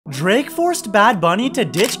Drake forced Bad Bunny to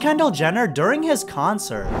ditch Kendall Jenner during his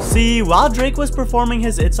concert. See, while Drake was performing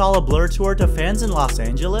his It's All a Blur tour to fans in Los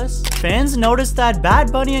Angeles, fans noticed that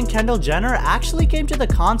Bad Bunny and Kendall Jenner actually came to the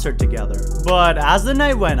concert together. But as the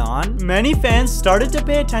night went on, many fans started to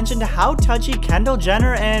pay attention to how touchy Kendall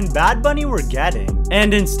Jenner and Bad Bunny were getting.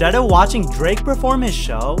 And instead of watching Drake perform his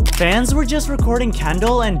show, fans were just recording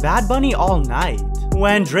Kendall and Bad Bunny all night.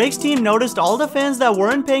 When Drake's team noticed all the fans that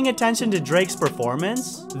weren't paying attention to Drake's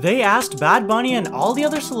performance, they asked Bad Bunny and all the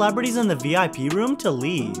other celebrities in the VIP room to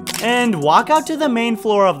leave and walk out to the main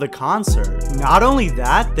floor of the concert. Not only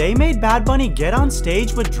that, they made Bad Bunny get on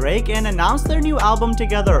stage with Drake and announce their new album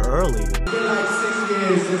together early. It's been like 6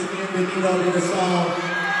 years since me and Big did a song,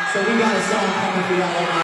 so we got a song coming for y'all.